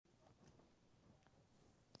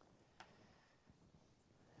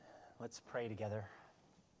Let's pray together.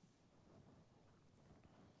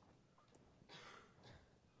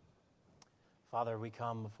 Father, we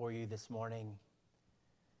come before you this morning,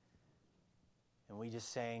 and we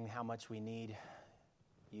just sang how much we need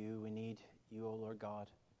you. We need you, O Lord God.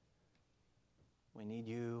 We need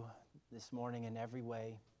you this morning in every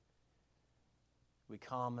way. We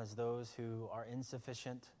come as those who are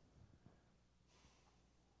insufficient.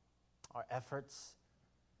 Our efforts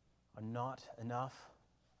are not enough.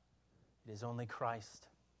 It is only Christ.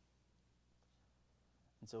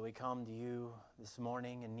 And so we come to you this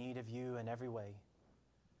morning in need of you in every way.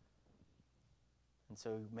 And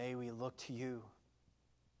so may we look to you.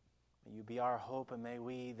 May you be our hope, and may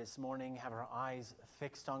we this morning have our eyes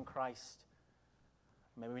fixed on Christ.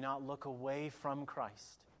 May we not look away from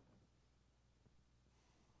Christ.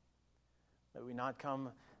 May we not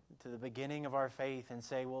come to the beginning of our faith and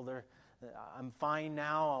say, well, I'm fine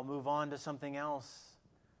now, I'll move on to something else.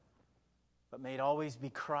 But may it always be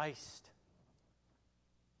Christ.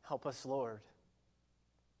 Help us, Lord.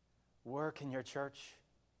 Work in your church.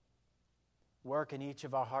 Work in each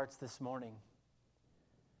of our hearts this morning.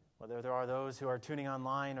 Whether there are those who are tuning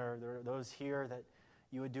online or there are those here, that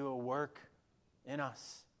you would do a work in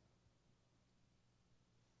us.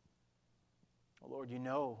 Oh, Lord, you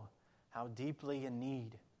know how deeply in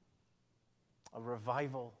need of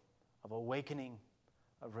revival, of awakening,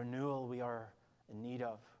 of renewal we are in need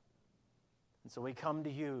of. And so we come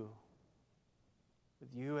to you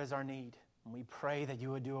with you as our need, and we pray that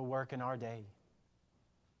you would do a work in our day.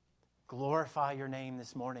 Glorify your name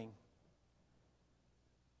this morning.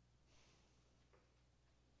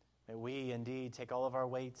 May we indeed take all of our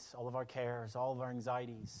weights, all of our cares, all of our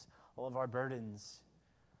anxieties, all of our burdens,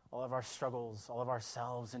 all of our struggles, all of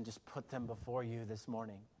ourselves, and just put them before you this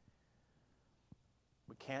morning.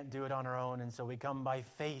 We can't do it on our own, and so we come by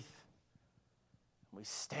faith. We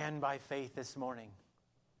stand by faith this morning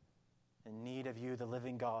in need of you, the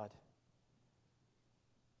living God.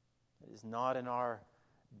 It is not in our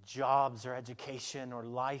jobs or education or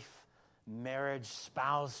life, marriage,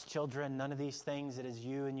 spouse, children, none of these things. It is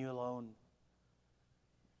you and you alone.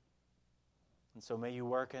 And so may you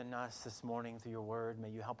work in us this morning through your word.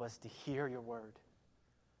 May you help us to hear your word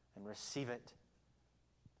and receive it.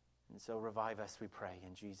 And so revive us, we pray,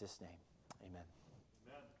 in Jesus' name. Amen. Amen.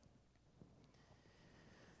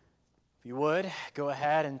 If you would, go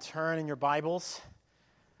ahead and turn in your Bibles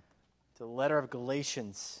to the letter of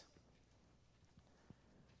Galatians.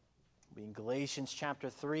 We'll be in Galatians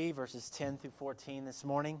chapter 3, verses 10 through 14 this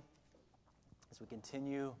morning as we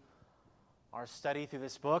continue our study through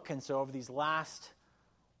this book. And so over these last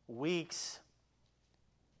weeks,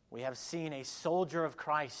 we have seen a soldier of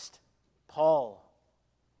Christ, Paul,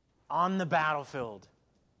 on the battlefield,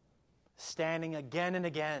 standing again and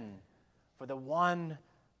again for the one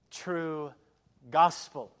true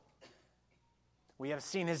gospel. We have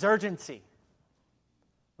seen his urgency.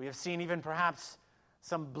 We have seen even perhaps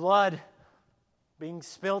some blood being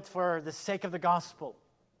spilt for the sake of the gospel.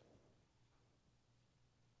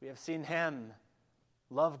 We have seen him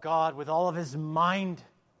love God with all of his mind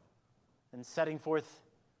and setting forth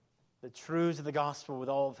the truths of the gospel with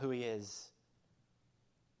all of who he is.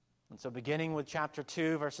 And so beginning with chapter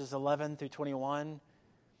 2, verses 11 through 21,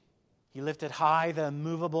 he lifted high the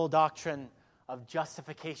immovable doctrine of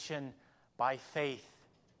justification by faith.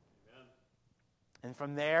 Amen. And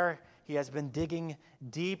from there, he has been digging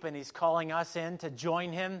deep, and he's calling us in to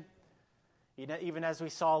join him. Even as we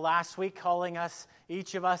saw last week, calling us,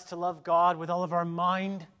 each of us, to love God with all of our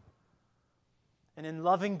mind. And in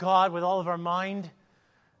loving God with all of our mind,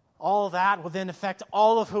 all of that will then affect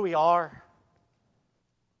all of who we are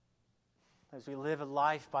as we live a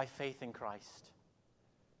life by faith in Christ.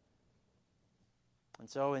 And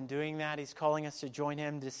so in doing that, he's calling us to join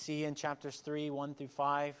him to see in chapters 3, 1 through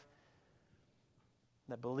 5,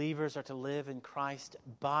 that believers are to live in Christ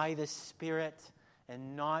by the Spirit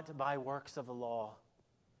and not by works of the law.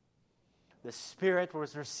 The Spirit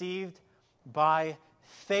was received by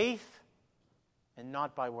faith and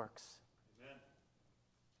not by works. Amen.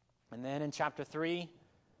 And then in chapter 3,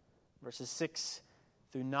 verses 6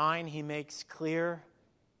 through 9, he makes clear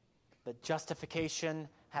that justification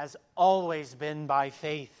has always been by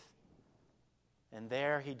faith. And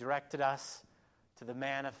there he directed us to the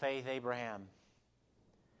man of faith, Abraham.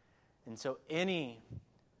 And so any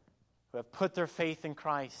who have put their faith in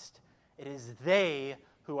Christ, it is they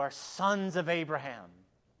who are sons of Abraham.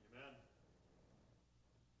 Amen.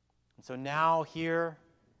 And so now here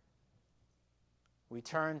we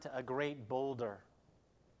turn to a great boulder.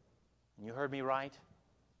 And you heard me right?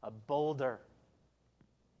 A boulder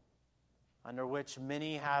under which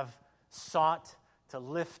many have sought to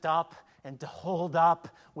lift up and to hold up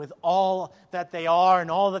with all that they are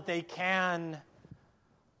and all that they can,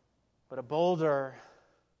 but a boulder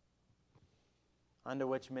under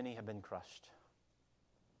which many have been crushed.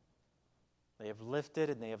 They have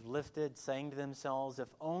lifted and they have lifted, saying to themselves, if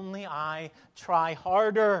only I try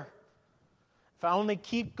harder, if I only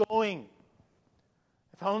keep going,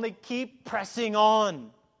 if I only keep pressing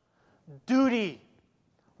on, duty,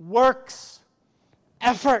 works,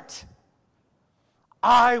 effort,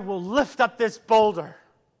 I will lift up this boulder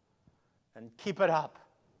and keep it up.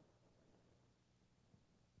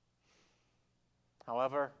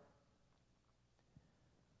 However,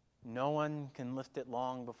 no one can lift it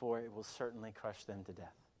long before it will certainly crush them to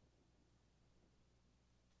death.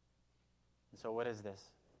 And so what is this?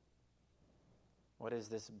 What is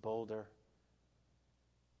this boulder?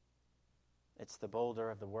 It's the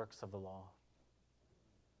boulder of the works of the law.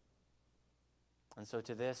 And so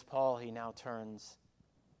to this, Paul, he now turns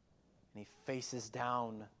and he faces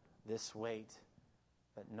down this weight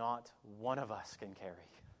that not one of us can carry.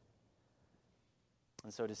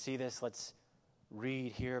 And so to see this, let's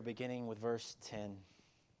read here beginning with verse 10.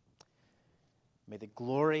 May the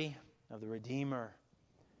glory of the Redeemer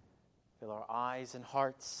fill our eyes and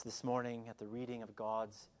hearts this morning at the reading of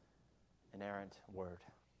God's inerrant word.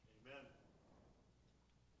 Amen.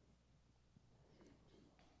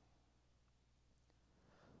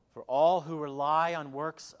 For all who rely on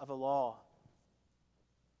works of the law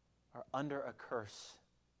are under a curse.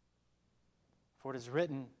 For it is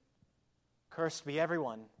written, cursed be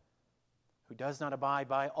everyone who does not abide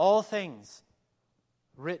by all things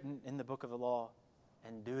written in the book of the law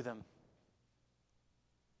and do them.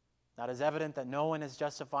 Now it is evident that no one is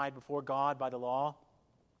justified before God by the law,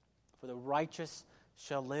 for the righteous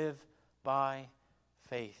shall live by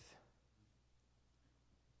faith.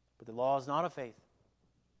 But the law is not of faith.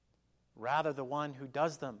 Rather, the one who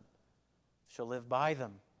does them shall live by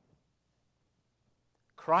them.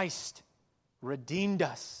 Christ redeemed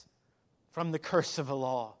us from the curse of the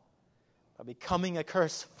law by becoming a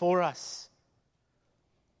curse for us.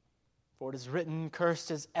 For it is written,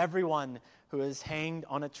 cursed is everyone who is hanged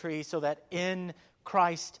on a tree, so that in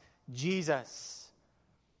Christ Jesus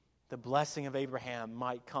the blessing of Abraham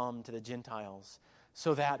might come to the Gentiles,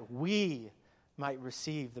 so that we might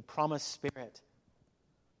receive the promised Spirit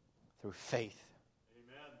through faith.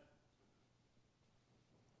 Amen.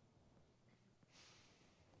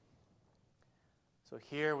 So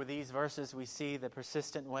here with these verses we see the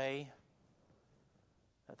persistent way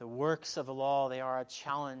that the works of the law, they are a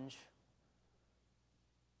challenge.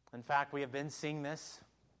 In fact, we have been seeing this.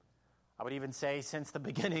 I would even say since the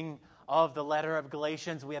beginning of the letter of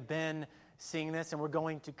Galatians, we have been seeing this, and we're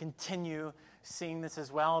going to continue seeing this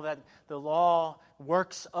as well, that the law,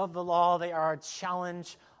 works of the law, they are a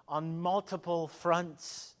challenge on multiple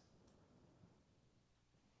fronts.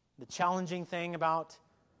 The challenging thing about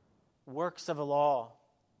works of the law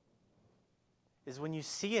is when you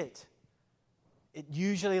see it, it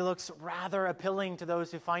usually looks rather appealing to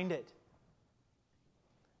those who find it.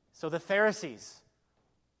 So the Pharisees,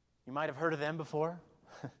 you might have heard of them before.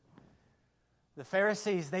 The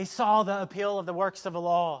Pharisees, they saw the appeal of the works of the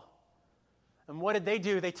law. And what did they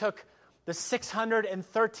do? They took the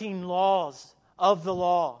 613 laws of the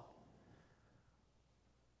law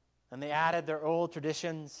and they added their old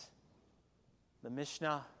traditions, the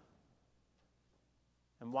Mishnah.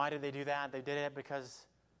 And why did they do that? They did it because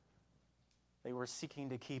they were seeking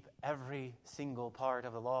to keep every single part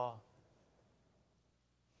of the law.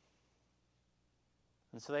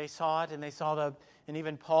 And so they saw it, and they saw and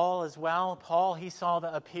even Paul as well. Paul, he saw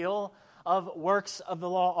the appeal of works of the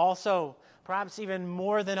law also, perhaps even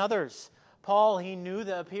more than others. Paul, he knew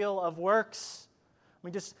the appeal of works.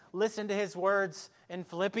 We just listen to his words in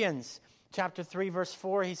Philippians chapter 3, verse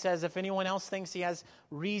 4. He says, if anyone else thinks he has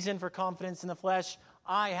reason for confidence in the flesh,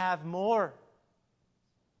 I have more.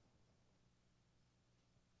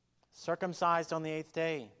 Circumcised on the 8th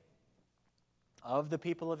day, of the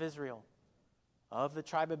people of Israel, of the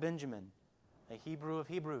tribe of Benjamin, a Hebrew of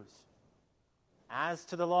Hebrews. As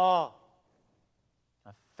to the law,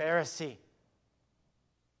 a Pharisee.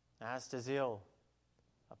 As to zeal,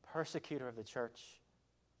 a persecutor of the church.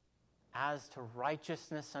 As to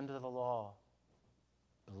righteousness under the law,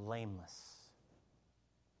 blameless.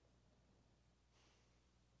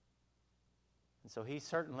 And so he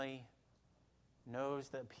certainly knows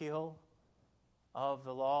the appeal of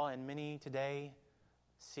the law, and many today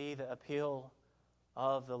see the appeal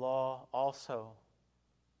of the law also.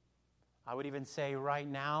 I would even say right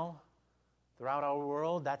now, throughout our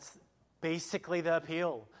world, that's basically the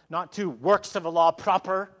appeal. Not to works of the law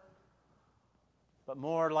proper, but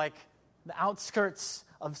more like the outskirts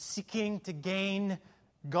of seeking to gain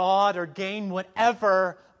God or gain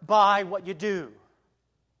whatever by what you do.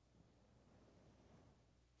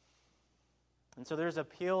 And so there's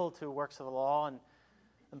appeal to works of the law,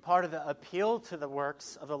 and part of the appeal to the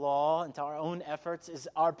works of the law and to our own efforts is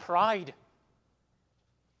our pride,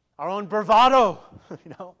 our own bravado,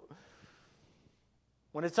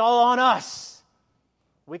 When it's all on us,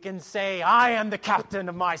 we can say, I am the captain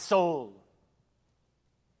of my soul.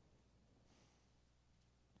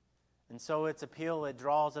 And so its appeal, it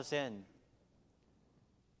draws us in.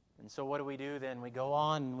 And so what do then? We go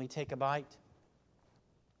on and we take a bite.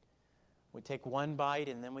 We take one bite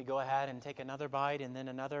and then we go ahead and take another bite and then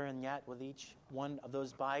another, and yet with each one of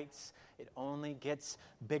those bites, it only gets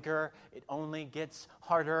bigger, it only gets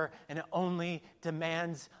harder, and it only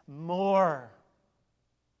demands more.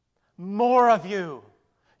 More of you.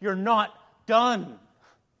 You're not done.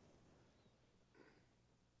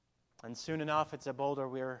 And soon enough, it's a boulder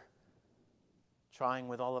we're trying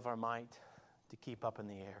with all of our might to keep up in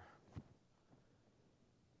the air.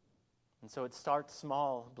 And so it starts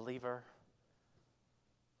small, believer.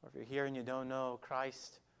 Or if you're here and you don't know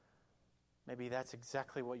Christ, maybe that's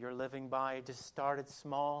exactly what you're living by. It just started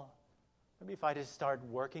small. Maybe if I just start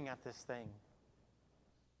working at this thing,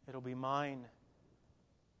 it'll be mine.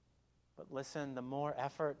 But listen, the more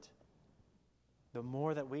effort, the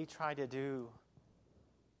more that we try to do,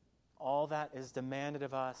 all that is demanded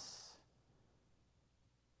of us,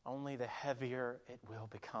 only the heavier it will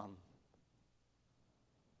become.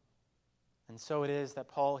 And so it is that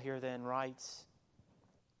Paul here then writes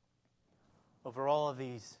over all of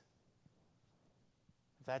these.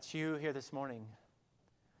 If that's you here this morning,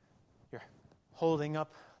 you're holding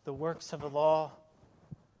up the works of the law,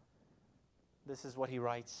 this is what he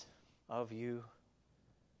writes of you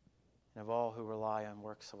and of all who rely on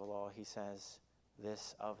works of the law. He says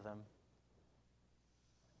this of them: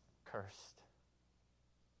 cursed.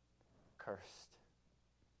 Cursed.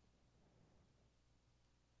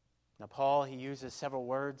 Now, Paul, he uses several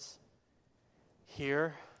words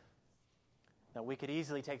here that we could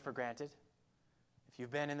easily take for granted. If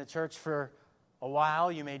you've been in the church for a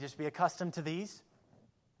while, you may just be accustomed to these.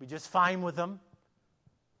 Be just fine with them.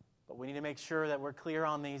 But we need to make sure that we're clear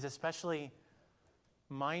on these, especially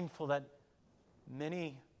mindful that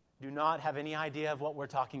many do not have any idea of what we're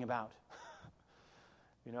talking about.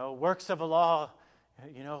 Works of the law,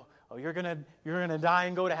 you're gonna die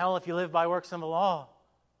and go to hell if you live by works of the law.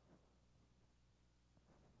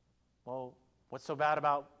 Well, what's so bad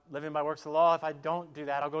about living by works of the law? If I don't do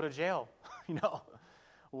that, I'll go to jail. If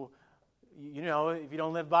you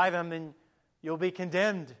don't live by them, then you'll be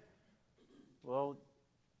condemned. Well,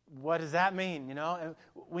 what does that mean?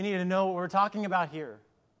 We need to know what we're talking about here.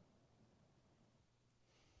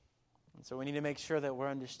 And so we need to make sure that we're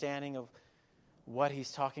understanding of what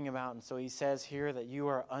he's talking about. And so he says here that you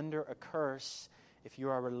are under a curse if you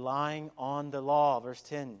are relying on the law. Verse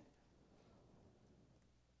 10.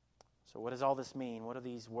 So what does all this mean? What do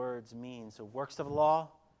these words mean? So works of the law,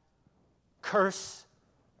 curse,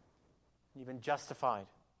 even justified.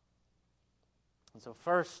 And so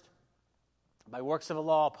first, by works of the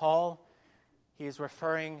law, Paul, he is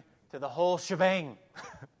referring to the whole shebang,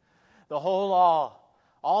 the whole law,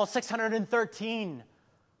 all 613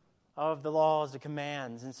 of the laws, the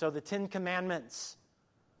commands. And so the 10 commandments,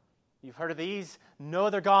 you've heard of these: no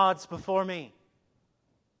other gods before me.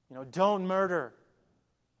 Don't murder,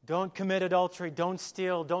 don't commit adultery, don't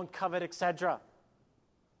steal, don't covet, etc.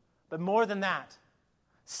 But more than that,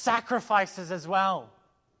 sacrifices as well.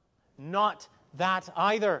 Not that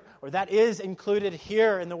either, or that is included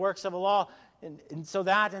here in the works of the law. And so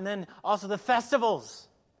that, and then also the festivals,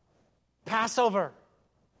 Passover,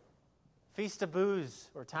 Feast of Booths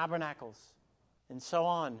or Tabernacles, and so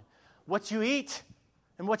on. What you eat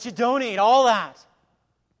and what you don't eat, all that.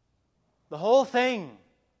 The whole thing.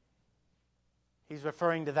 He's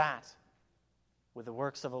referring to that with the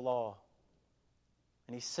works of the law.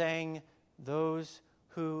 And he's saying those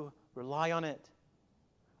who rely on it,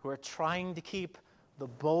 who are trying to keep the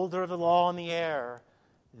boulder of the law in the air,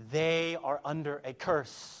 they are under a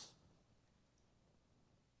curse.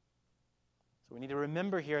 So we need to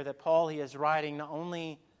remember here that Paul, he is writing not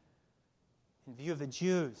only in view of the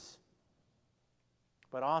Jews,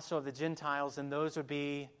 but also of the Gentiles, and those would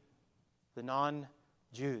be the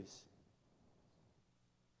non-Jews.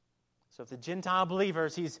 So if the Gentile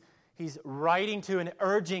believers he's writing to and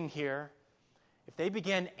urging here, if they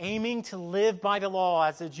begin aiming to live by the law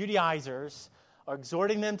as the Judaizers are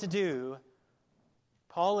exhorting them to do,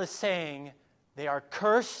 Paul is saying they are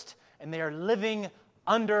cursed and they are living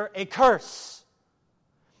under a curse.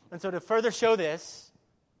 And so to further show this,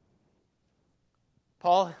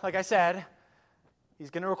 Paul, like I said, he's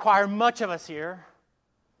going to require much of us here.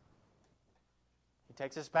 He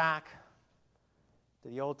takes us back to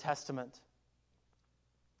the Old Testament.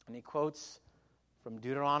 And he quotes from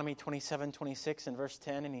Deuteronomy 27:26 in verse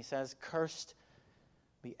 10, and he says, "Cursed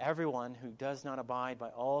be everyone who does not abide by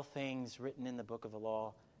all things written in the book of the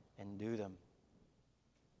law and do them."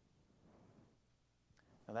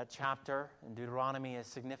 Now that chapter in Deuteronomy is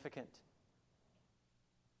significant.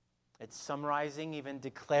 It's summarizing, even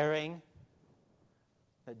declaring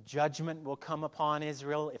that judgment will come upon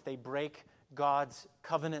Israel if they break God's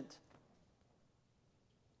covenant.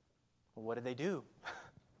 Well, what did they do?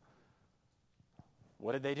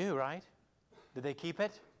 What did they do, right? Did they keep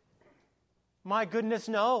it? My goodness,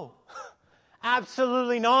 no.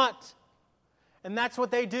 Absolutely not. And that's what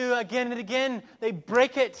they do again and again. They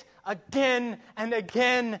break it again and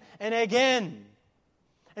again and again.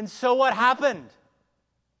 And so what happened?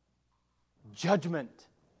 Judgment.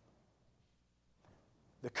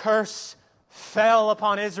 The curse fell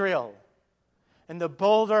upon Israel, and the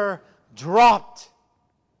boulder dropped.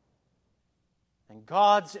 And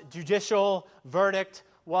God's judicial verdict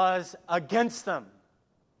was against them.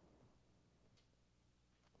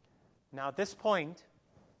 Now at this point,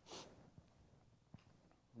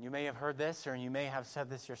 you may have heard this, or you may have said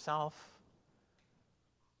this yourself.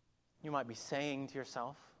 You might be saying to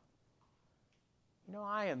yourself,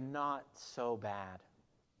 I am not so bad.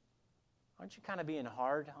 Aren't you kind of being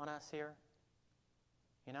hard on us here?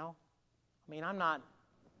 I'm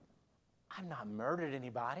not murdered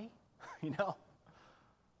anybody.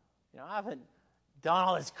 I haven't done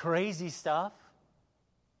all this crazy stuff.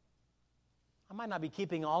 I might not be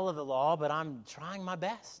keeping all of the law, but I'm trying my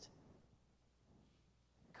best.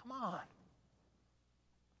 Come on.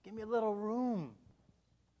 Give me a little room.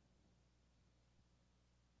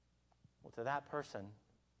 Well, to that person,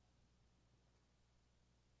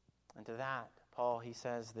 and to that, Paul, he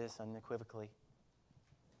says this unequivocally.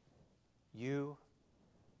 You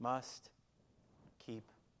must keep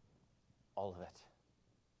all of it.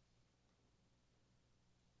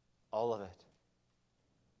 All of it.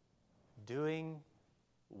 Doing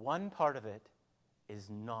one part of it is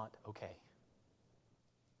not okay.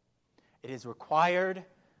 It is required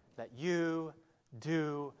that you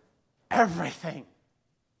do everything.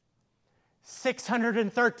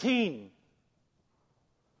 613.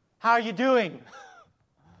 How are you doing? And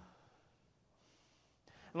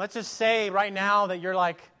let's just say right now that you're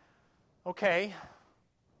like, okay,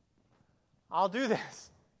 I'll do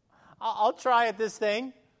this. I'll try at this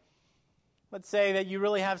thing. Let's say that you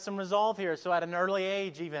really have some resolve here. So at an early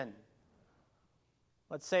age even,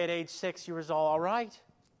 let's say at age 6 you resolve, all right,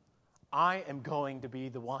 I am going to be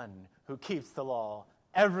the one who keeps the law,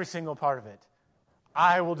 every single part of it.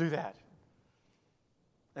 I will do that.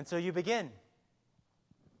 And so you begin.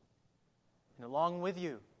 And along with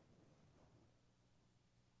you,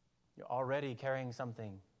 you're already carrying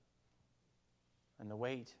something. And the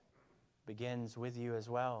weight begins with you as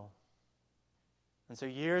well. And so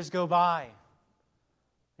years go by.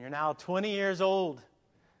 You're now 20 years old.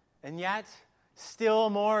 And yet, still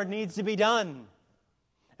more needs to be done.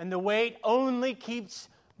 And the weight only keeps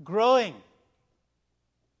growing.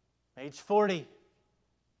 Age 40.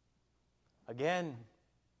 Again,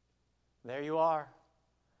 there you are.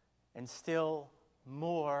 And still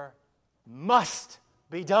more must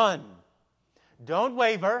be done. Don't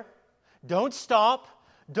waver. Don't stop.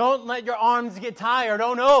 Don't let your arms get tired.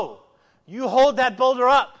 Oh no. You hold that boulder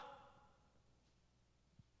up.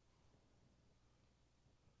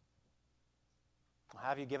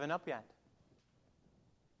 Have you given up yet?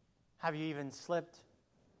 Have you even slipped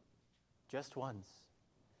just once?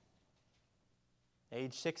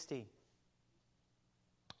 Age 60.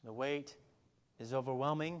 The weight is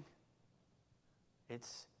overwhelming.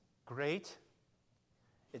 It's great.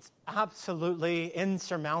 It's absolutely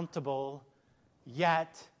insurmountable.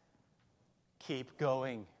 Yet, keep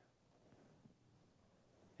going.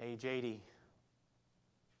 Age 80.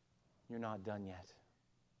 You're not done yet.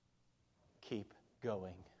 Keep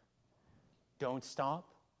going. Don't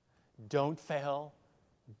stop. Don't fail.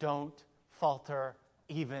 Don't falter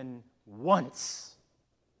even once.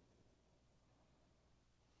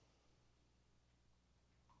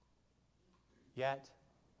 Yet,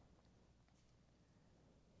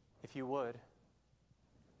 if you would,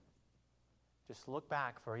 just look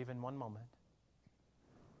back for even one moment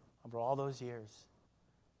over all those years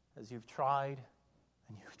as you've tried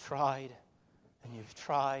and you've tried and you've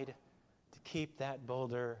tried to keep that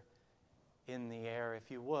boulder in the air. If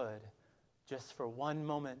you would, just for one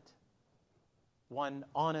moment, one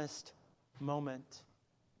honest moment,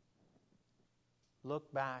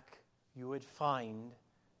 look back you would find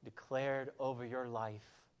declared over your life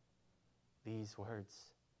these words: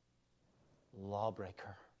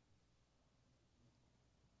 lawbreaker.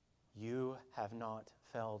 You have not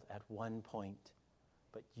failed at one point,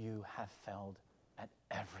 but you have failed at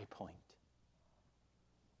every point.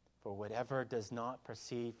 For whatever does not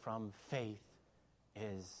proceed from faith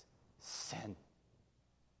is sin.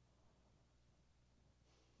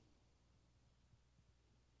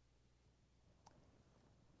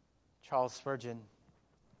 Charles Spurgeon,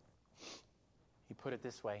 he put it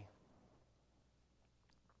this way: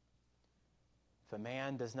 if a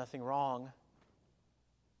man does nothing wrong,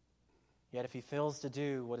 yet if he fails to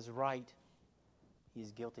do what is right, he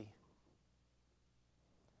is guilty.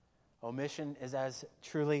 Omission is as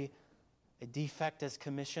truly a defect as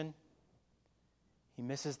commission. He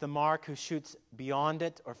misses the mark who shoots beyond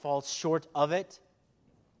it or falls short of it.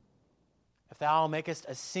 If thou makest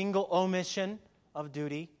a single omission of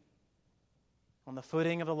duty on the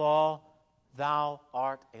footing of the law, thou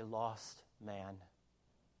art a lost man.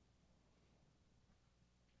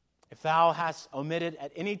 If thou hast omitted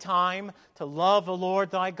at any time to love the Lord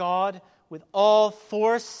thy God with all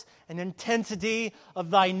force and intensity of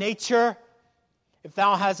thy nature, if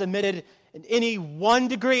thou hast omitted in any one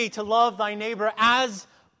degree to love thy neighbor as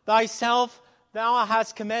thyself, thou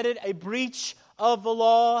hast committed a breach of the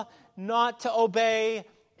law. Not to obey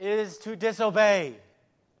is to disobey.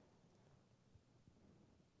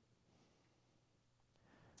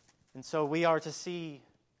 And so we are to see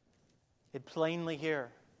it plainly here.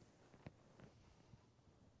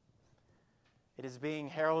 It is being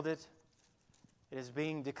heralded. It is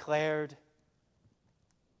being declared.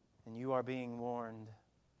 And you are being warned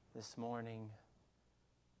this morning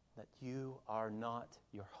that you are not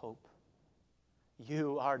your hope.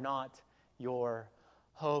 You are not your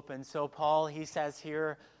hope. And so Paul, he says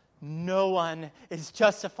here, no one is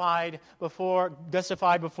justified before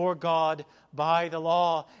God by the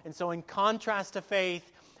law. And so in contrast to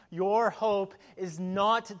faith, your hope is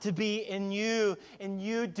not to be in you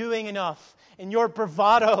doing enough, in your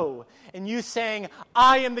bravado, in you saying,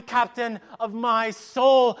 I am the captain of my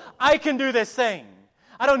soul. I can do this thing.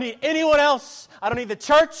 I don't need anyone else. I don't need the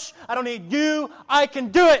church. I don't need you. I can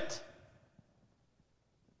do it.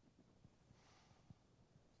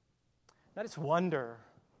 I just wonder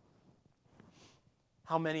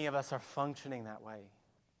how many of us are functioning that way.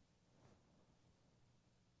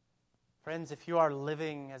 Friends, if you are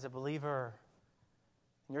living as a believer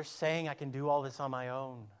and you're saying, I can do all this on my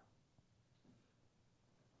own,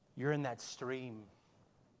 you're in that stream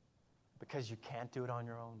because you can't do it on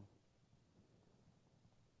your own.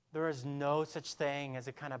 There is no such thing as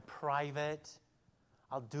a kind of private,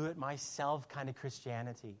 I'll do it myself kind of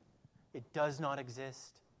Christianity. It does not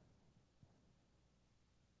exist.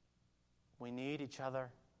 We need each other.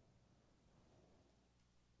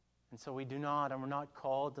 And so we do not, and we're not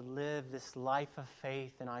called to live this life of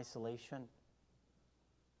faith in isolation.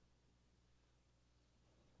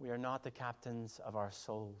 We are not the captains of our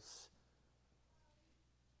souls.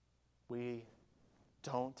 We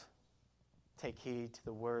don't take heed to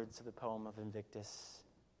the words of the poem of Invictus.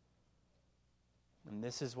 And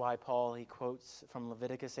this is why Paul, he quotes from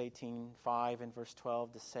Leviticus 18:5 and verse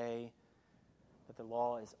 12 to say that the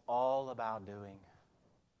law is all about doing.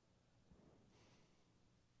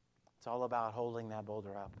 It's all about holding that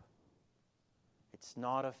boulder up. It's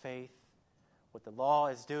not of faith. What the law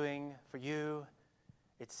is doing for you,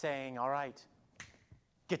 it's saying, all right,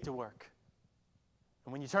 get to work.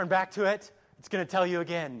 And when you turn back to it, it's going to tell you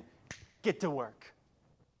again, get to work.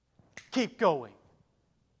 Keep going.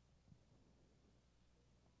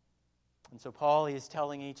 And so Paul is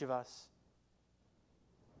telling each of us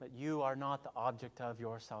that you are not the object of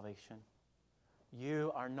your salvation.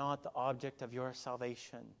 You are not the object of your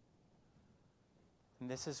salvation. And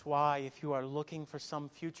this is why, if you are looking for some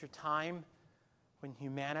future time when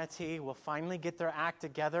humanity will finally get their act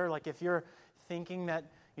together, like if you're thinking that,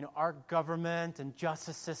 our government and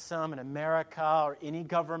justice system in America or any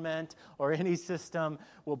government or any system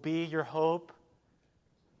will be your hope,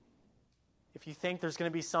 if you think there's going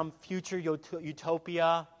to be some future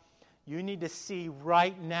utopia, you need to see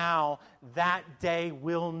right now that day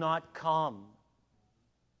will not come.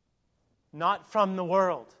 Not from the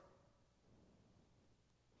world.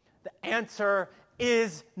 The answer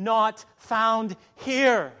is not found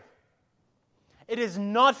here. It is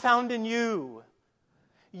not found in you.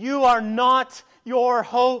 You are not your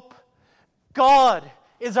hope. God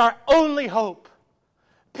is our only hope.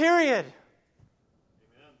 Period.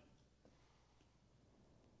 Amen.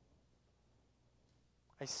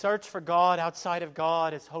 A search for God outside of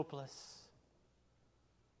God is hopeless.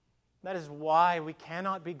 That is why we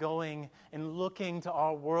cannot be going and looking to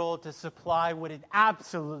our world to supply what it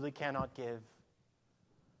absolutely cannot give.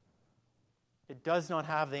 It does not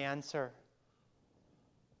have the answer.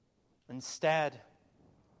 Instead,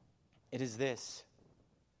 it is this: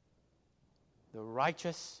 the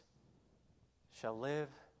righteous shall live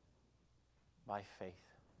by faith.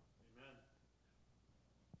 Amen.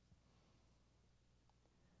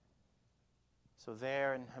 So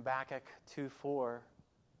there in Habakkuk 2:4,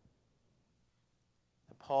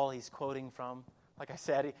 Paul he's quoting from, like I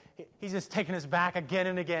said, he's just taking us back again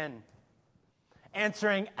and again,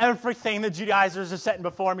 answering everything the Judaizers are setting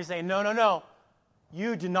before him. He's saying, no,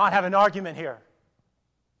 you do not have an argument here.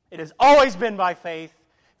 It has always been by faith.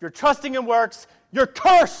 If you're trusting in works, you're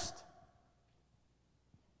cursed.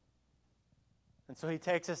 And so he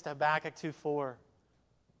takes us to Habakkuk 2:4,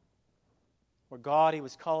 where God, he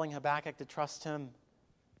was calling Habakkuk to trust him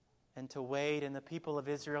and to wait. And the people of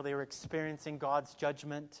Israel, they were experiencing God's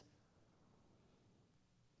judgment.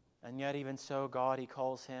 And yet even so, God, he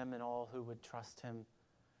calls him and all who would trust him.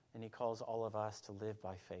 And he calls all of us to live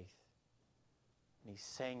by faith. And he's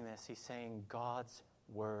saying this. He's saying God's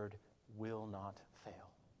word will not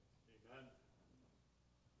fail. Amen.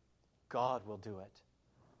 God will do it.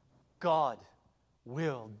 God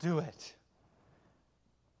will do it.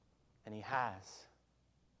 And he has.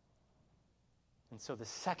 And so the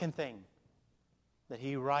second thing that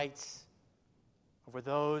he writes over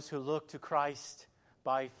those who look to Christ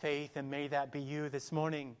by faith, and may that be you this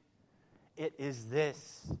morning, it is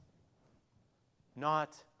this: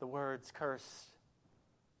 not the words cursed,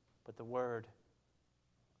 but the word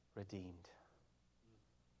redeemed.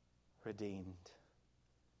 Redeemed.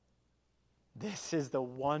 This is the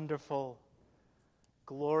wonderful,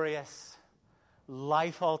 glorious,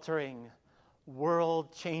 life-altering,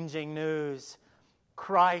 world-changing news.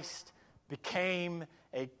 Christ became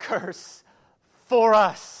a curse for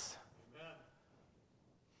us. Amen.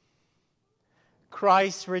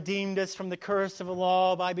 Christ redeemed us from the curse of the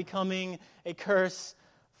law by becoming a curse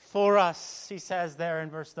for us, he says there in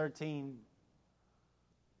verse 13.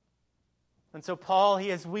 And so Paul, he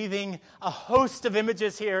is weaving a host of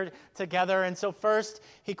images here together. And so first,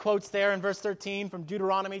 he quotes there in verse 13 from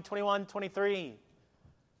Deuteronomy 21:23.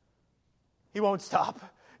 He won't stop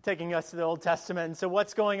taking us to the Old Testament. And so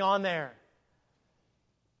what's going on there?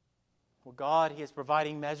 Well, God, he is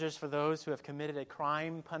providing measures for those who have committed a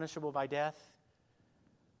crime punishable by death.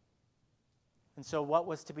 And so what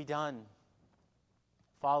was to be done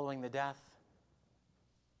following the death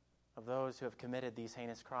of those who have committed these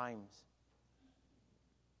heinous crimes?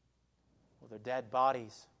 Well, their dead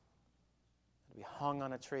bodies would be hung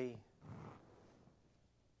on a tree,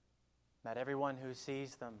 that everyone who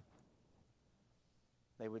sees them,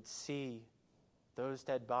 they would see those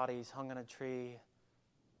dead bodies hung on a tree,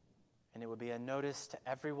 and it would be a notice to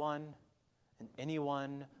everyone and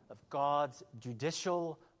anyone of God's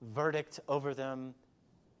judicial verdict over them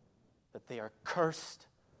that they are cursed,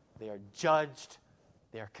 they are judged,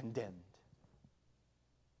 they are condemned.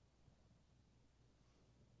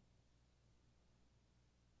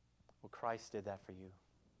 Well, Christ did that for you.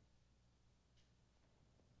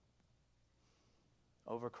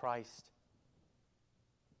 Over Christ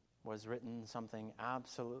was written something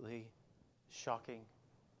absolutely shocking.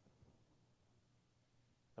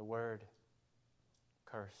 The word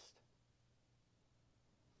cursed.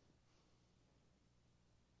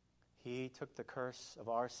 He took the curse of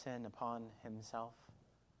our sin upon himself.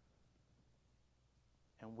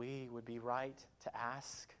 And we would be right to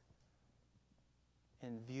ask,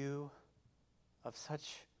 in view of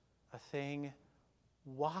such a thing,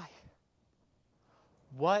 why?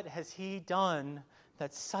 What has he done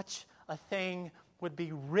that such a thing would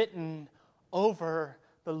be written over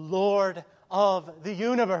the Lord of the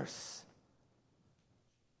universe?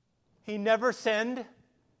 He never sinned.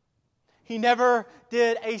 He never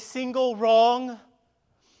did a single wrong.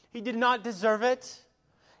 He did not deserve it.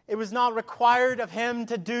 It was not required of him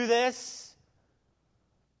to do this.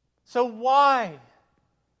 So why?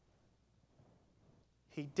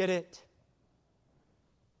 He did it,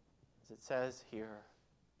 as it says here,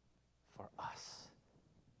 for us.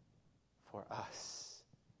 For us.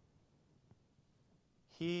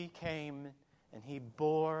 He came and he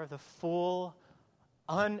bore the full,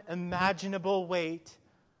 unimaginable weight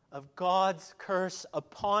of God's curse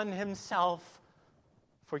upon himself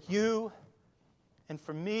for you and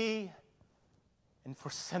for me and for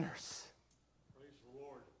sinners. Praise the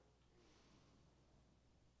Lord.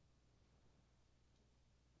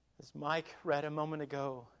 As Mike read a moment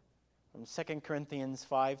ago from 2 Corinthians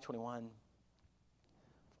 5:21,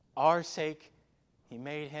 our sake he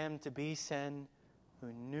made him to be sin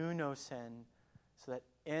who knew no sin, so that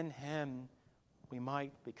in him we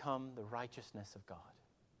might become the righteousness of God.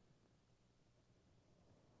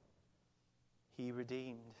 He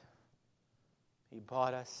redeemed. He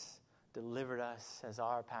bought us, delivered us as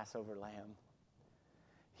our Passover lamb.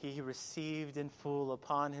 He received in full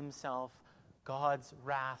upon himself God's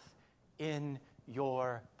wrath in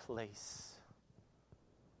your place.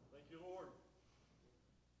 Thank you, Lord.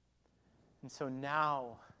 And so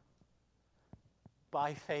now,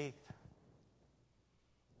 by faith,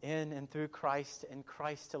 in and through Christ and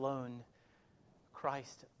Christ alone,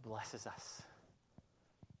 Christ blesses us.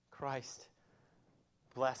 Christ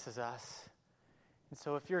blesses us. And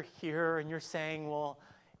so if you're here and you're saying, well,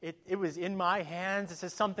 it was in my hands, this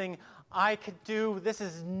is something I could do, this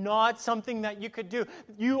is not something that you could do.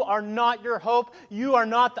 You are not your hope. You are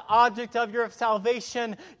not the object of your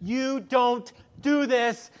salvation. You don't do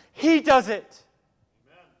this. He does it.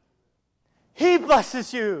 Amen. He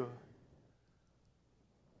blesses you.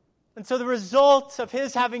 And so the result of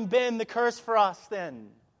his having been the curse for us then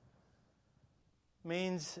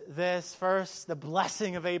means this: first, the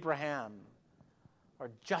blessing of Abraham, or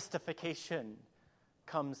justification,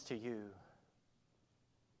 comes to you.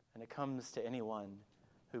 And it comes to anyone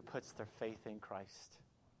who puts their faith in Christ.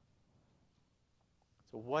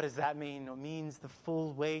 So what does that mean? It means the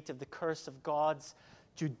full weight of the curse of God's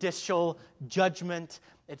judicial judgment.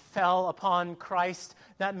 It fell upon Christ.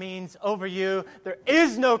 That means over you, there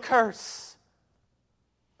is no curse.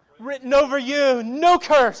 Written over you, no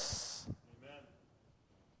curse. Amen.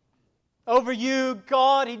 Over you,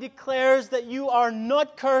 God, he declares that you are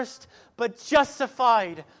not cursed, but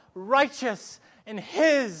justified, righteous, and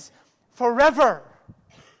his forever.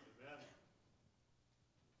 Amen.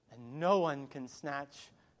 And no one can snatch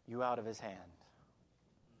you out of his hand.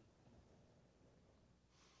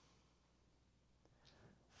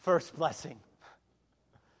 First blessing.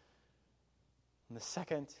 And the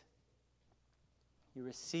second, you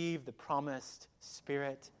receive the promised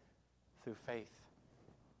Spirit through faith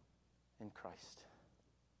in Christ.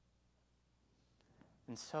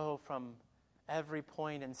 And so from every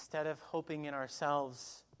point, instead of hoping in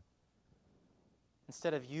ourselves,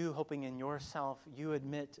 instead of you hoping in yourself, you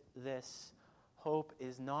admit this: hope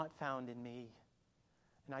is not found in me.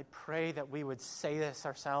 And I pray that we would say this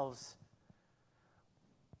ourselves.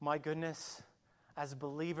 My goodness, as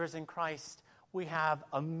believers in Christ, we have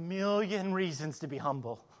a million reasons to be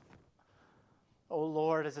humble. Oh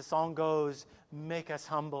Lord, as the song goes, make us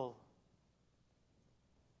humble.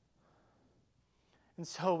 And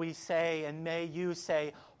so we say, and may you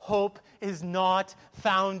say, hope is not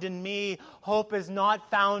found in me. Hope is not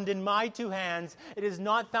found in my two hands. It is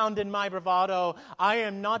not found in my bravado. I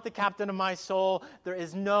am not the captain of my soul. There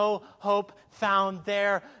is no hope found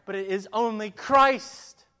there, but it is only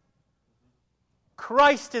Christ.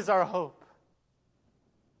 Christ is our hope.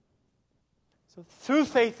 So through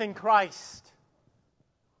faith in Christ,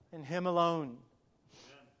 in him alone,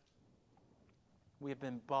 Amen. we have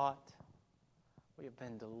been bought. We have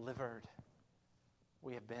been delivered.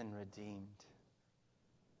 We have been redeemed.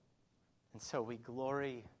 And so we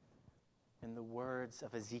glory in the words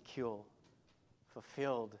of Ezekiel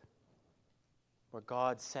fulfilled, where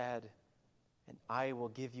God said, "And I will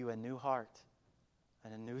give you a new heart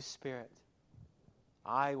and a new spirit.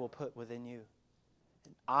 I will put within you,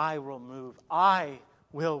 and I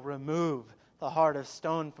will remove the heart of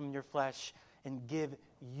stone from your flesh and give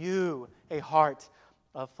you a heart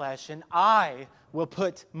of flesh, and I will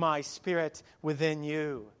put my spirit within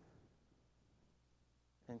you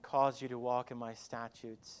and cause you to walk in my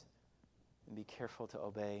statutes and be careful to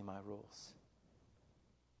obey my rules."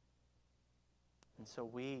 And so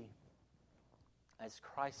we, as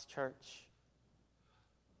Christ Church,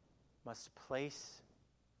 must place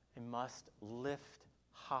and must lift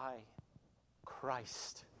high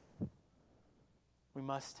Christ. We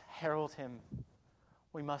must herald him.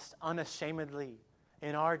 We must unashamedly,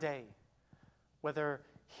 in our day, whether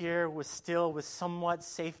here was still with somewhat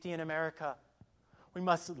safety in America, we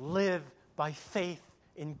must live by faith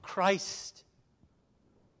in Christ.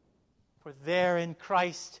 For there in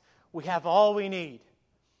Christ we have all we need.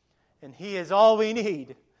 And he is all we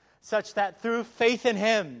need, such that through faith in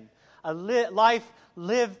him, a life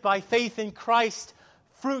lived by faith in Christ,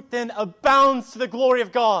 fruit then abounds to the glory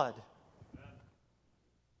of God. Amen.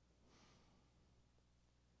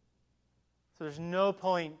 So there's no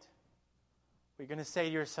point where you're going to say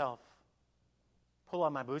to yourself, pull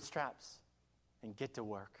on my bootstraps and get to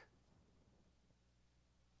work.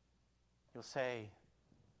 You'll say,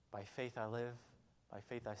 by faith I live, by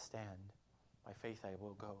faith I stand, by faith I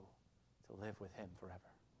will go to live with him forever.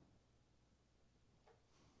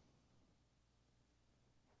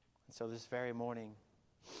 So this very morning,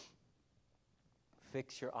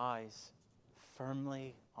 fix your eyes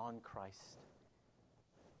firmly on Christ.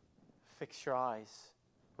 Fix your eyes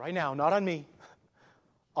right now, not on me,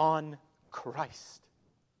 on Christ.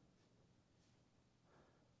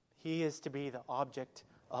 He is to be the object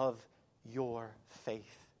of your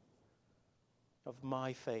faith, of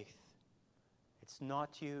my faith. It's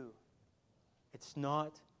not you. It's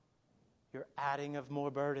not your adding of more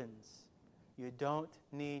burdens. You don't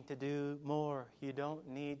need to do more. You don't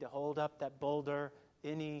need to hold up that boulder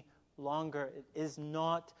any longer. It is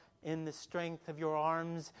not in the strength of your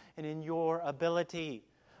arms and in your ability,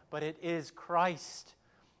 but it is Christ.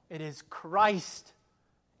 It is Christ.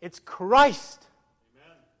 It's Christ.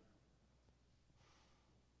 Amen.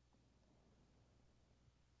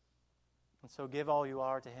 And so give all you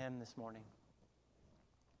are to Him this morning.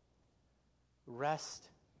 Rest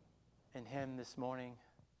in Him this morning.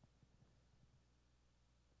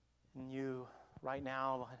 And you, right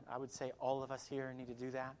now, I would say all of us here need to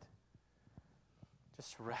do that.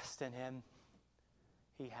 Just rest in Him.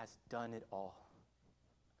 He has done it all.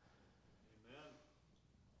 Amen.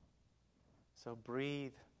 So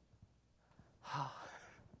breathe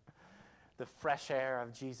the fresh air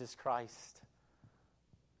of Jesus Christ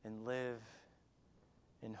and live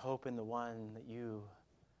in hope in the one that you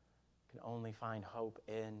can only find hope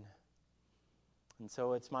in. And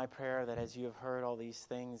so it's my prayer that as you have heard all these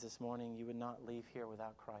things this morning, you would not leave here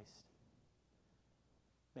without Christ.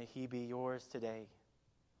 May He be yours today.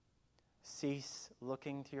 Cease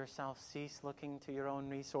looking to yourself. Cease looking to your own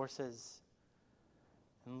resources.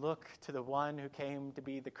 And look to the one who came to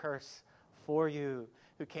be the curse for you,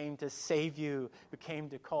 who came to save you, who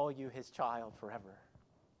came to call you His child forever.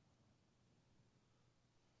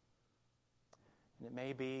 And it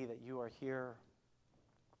may be that you are here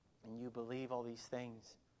and you believe all these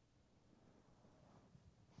things.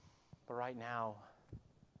 But right now,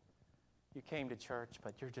 you came to church,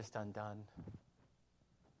 but you're just undone.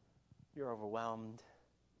 You're overwhelmed.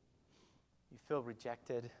 You feel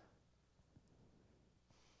rejected.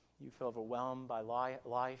 You feel overwhelmed by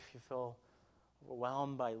life. You feel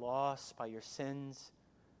overwhelmed by loss, by your sins,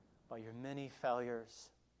 by your many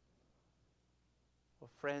failures.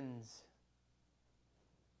 Well, friends,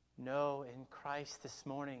 know in Christ this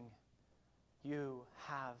morning, you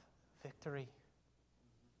have victory.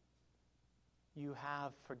 You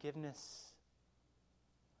have forgiveness.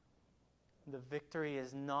 The victory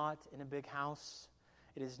is not in a big house.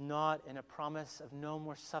 It is not in a promise of no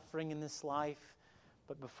more suffering in this life.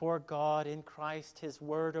 But before God in Christ, His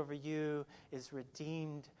word over you is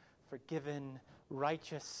redeemed, forgiven,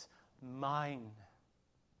 righteous, mine.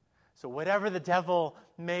 So whatever the devil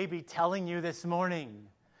may be telling you this morning,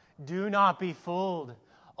 do not be fooled.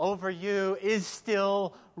 Over you is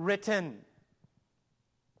still written.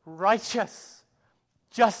 Righteous,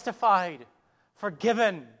 justified,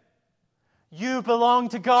 forgiven. You belong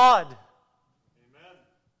to God. Amen.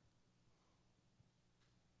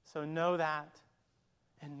 So know that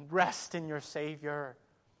and rest in your Savior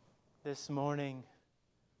this morning.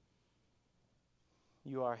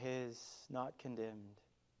 You are His, not condemned.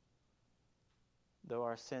 Though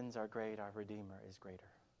our sins are great, our Redeemer is greater.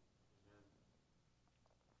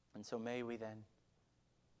 And so may we then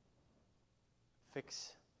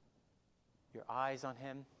fix your eyes on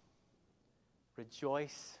Him,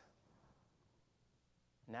 rejoice,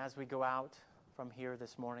 and as we go out from here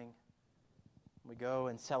this morning, we go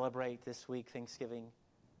and celebrate this week Thanksgiving,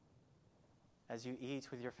 as you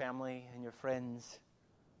eat with your family and your friends,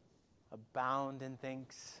 abound in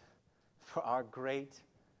thanks for our great,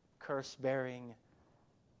 curse-bearing,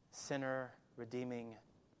 sinner-redeeming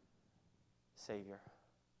Savior.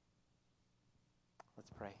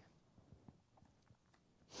 Let's pray.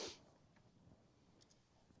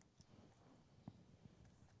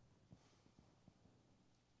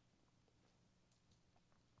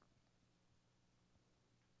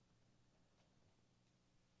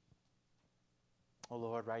 Oh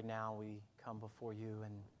Lord, right now we come before you,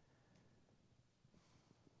 and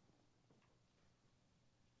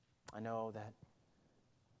I know that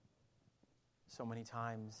so many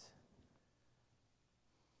times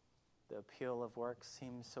the appeal of work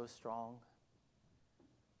seems so strong.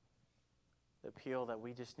 The appeal that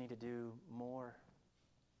we just need to do more.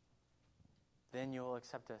 Then you'll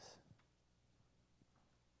accept us.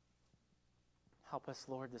 Help us,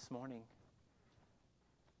 Lord, this morning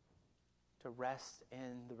to rest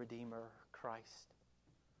in the Redeemer, Christ.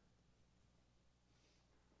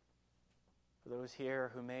 For those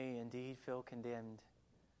here who may indeed feel condemned,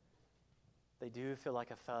 they do feel like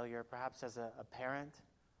a failure, perhaps as a parent,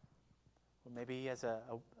 or maybe as an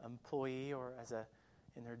employee, or as a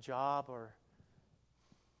in their job or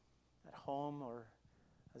at home or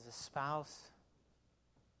as a spouse.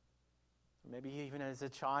 Maybe even as a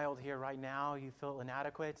child here right now, you feel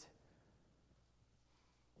inadequate.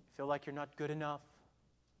 You feel like you're not good enough.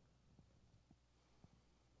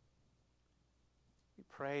 We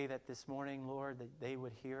pray that this morning, Lord, that they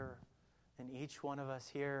would hear, and each one of us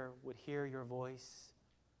here would hear your voice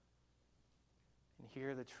and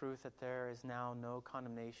hear the truth that there is now no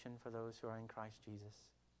condemnation for those who are in Christ Jesus.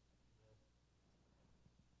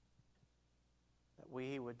 That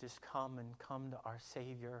we would just come to our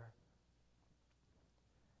Savior.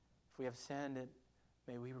 If we have sinned,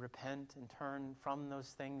 may we repent and turn from those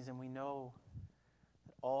things, and we know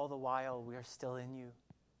that all the while we are still in you.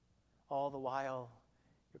 All the while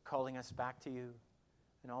you're calling us back to you,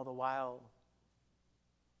 and all the while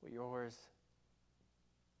we're yours.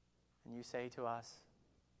 And you say to us,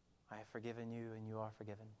 I have forgiven you and you are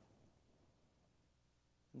forgiven.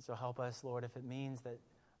 And so help us, Lord, if it means that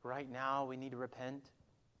right now we need to repent,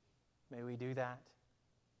 may we do that.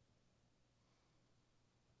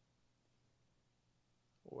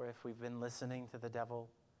 Or if we've been listening to the devil,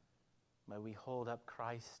 may we hold up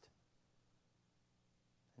Christ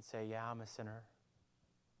and say, yeah, I'm a sinner,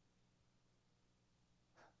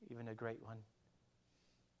 even a great one.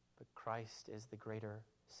 But Christ is the greater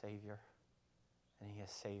Savior, and he has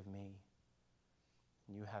saved me.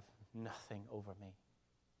 And you have nothing over me,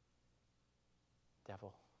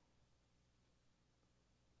 devil.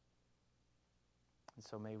 And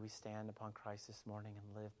so may we stand upon Christ this morning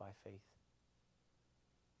and live by faith.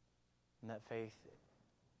 And that faith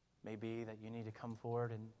may be that you need to come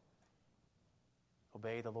forward and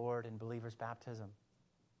obey the Lord in believer's baptism.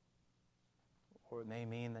 Or it may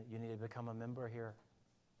mean that you need to become a member here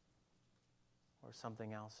or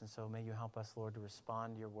something else. And so may you help us, Lord, to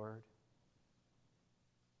respond to your word.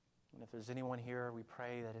 And if there's anyone here, we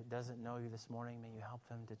pray that it doesn't know you this morning, may you help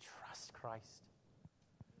them to trust Christ,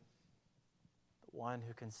 the one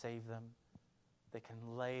who can save them. They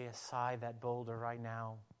can lay aside that boulder right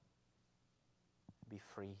now and be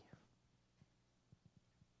free.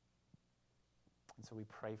 And so we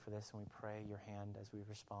pray for this, and we pray your hand as we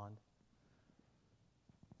respond.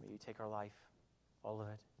 May you take our life, all of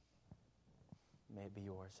it. May it be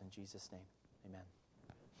yours. In Jesus' name, amen.